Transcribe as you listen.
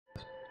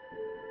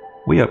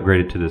we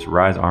upgraded to this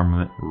Rise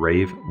Armament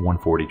Rave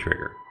 140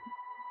 trigger.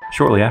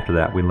 Shortly after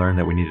that, we learned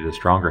that we needed a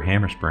stronger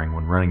hammer spring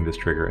when running this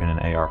trigger in an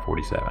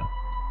AR-47.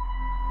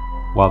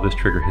 While this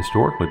trigger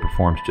historically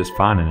performs just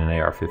fine in an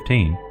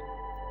AR-15,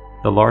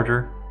 the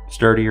larger,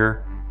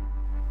 sturdier,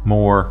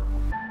 more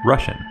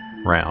Russian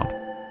round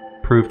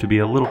proved to be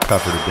a little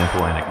tougher to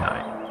dimple and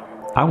ignite.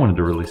 I wanted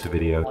to release a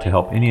video to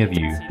help any of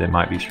you that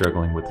might be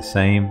struggling with the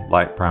same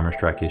light primer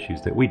strike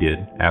issues that we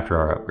did after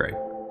our upgrade.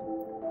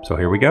 So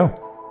here we go.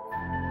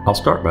 I'll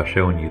start by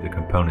showing you the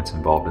components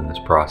involved in this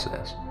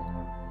process.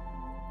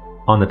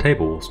 On the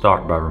table, we'll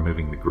start by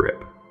removing the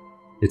grip.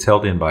 It's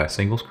held in by a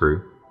single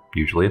screw,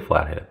 usually a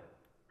flathead.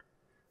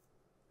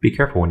 Be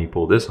careful when you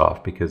pull this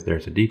off because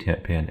there's a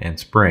detent pin and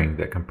spring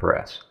that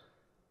compress.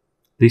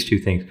 These two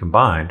things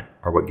combined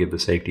are what give the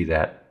safety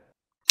that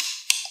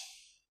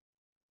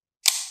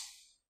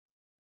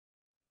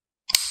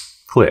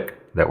click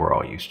that we're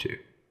all used to.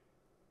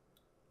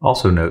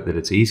 Also note that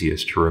it's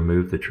easiest to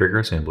remove the trigger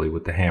assembly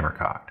with the hammer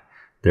cocked.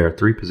 There are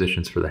 3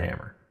 positions for the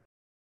hammer: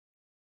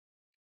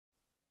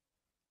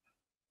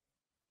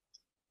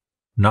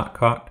 not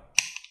cocked,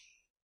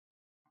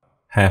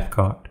 half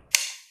cocked,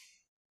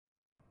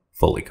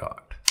 fully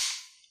cocked.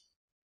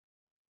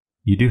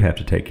 You do have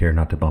to take care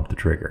not to bump the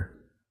trigger.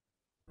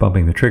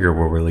 Bumping the trigger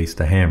will release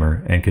the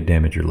hammer and could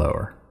damage your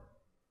lower.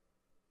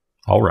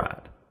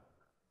 Alright,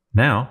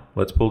 now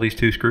let's pull these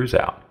 2 screws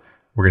out.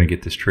 We're going to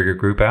get this trigger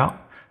group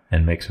out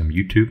and make some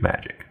YouTube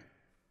magic.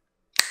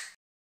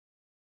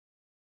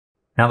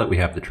 Now that we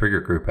have the trigger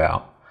group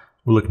out,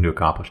 we're looking to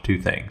accomplish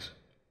 2 things.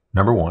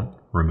 Number 1,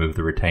 remove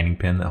the retaining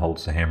pin that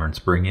holds the hammer and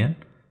spring in.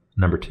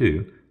 Number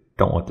 2,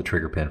 don't let the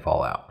trigger pin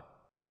fall out.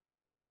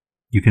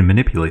 You can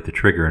manipulate the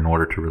trigger in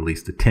order to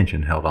release the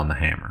tension held on the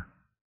hammer.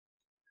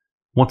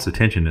 Once the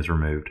tension is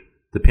removed,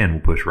 the pin will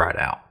push right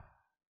out.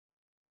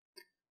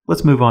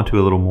 Let's move on to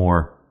a little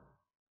more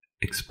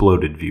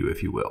exploded view,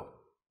 if you will.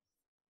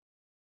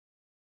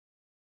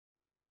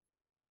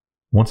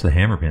 Once the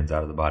hammer pin's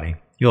out of the body,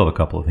 you'll have a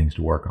couple of things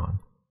to work on.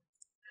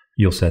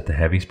 You'll set the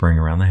heavy spring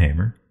around the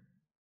hammer.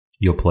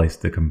 You'll place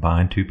the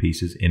combined 2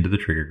 pieces into the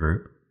trigger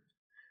group,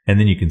 and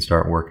then you can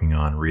start working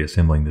on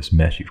reassembling this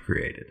mesh you've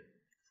created.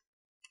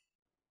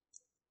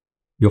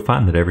 You'll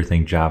find that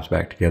everything jives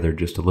back together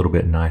just a little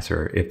bit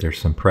nicer if there's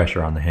some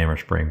pressure on the hammer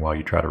spring while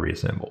you try to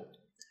reassemble.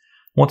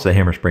 Once the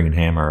hammer spring and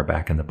hammer are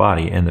back in the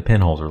body and the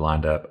pinholes are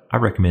lined up, I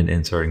recommend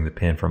inserting the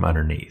pin from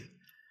underneath.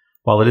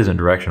 While it isn't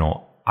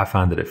directional, I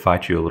find that it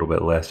fights you a little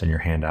bit less and your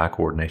hand-eye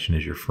coordination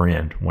is your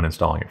friend when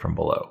installing it from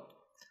below.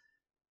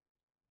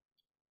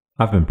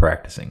 I've been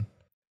practicing.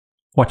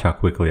 Watch how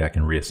quickly I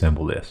can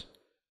reassemble this.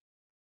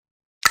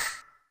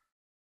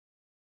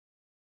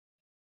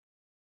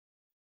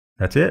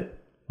 That's it.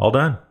 All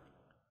done.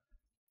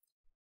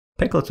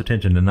 Pay close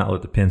attention to not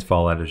let the pins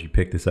fall out as you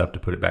pick this up to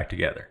put it back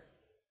together.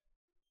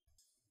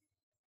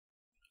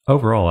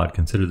 Overall, I'd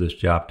consider this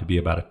job to be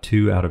about a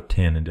 2 out of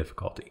 10 in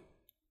difficulty.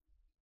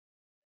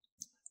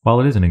 While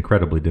it isn't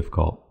incredibly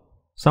difficult,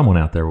 someone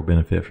out there will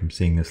benefit from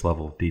seeing this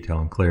level of detail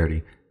and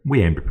clarity.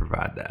 We aim to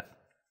provide that.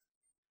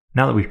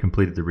 Now that we've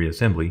completed the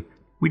reassembly,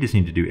 we just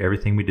need to do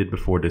everything we did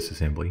before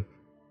disassembly,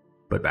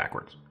 but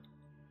backwards.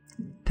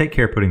 Take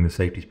care putting the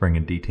safety spring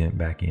and detent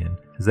back in,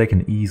 as they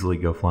can easily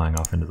go flying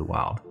off into the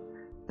wild.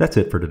 That's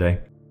it for today,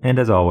 and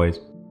as always,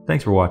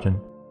 thanks for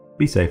watching.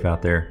 Be safe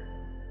out there.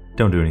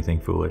 Don't do anything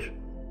foolish.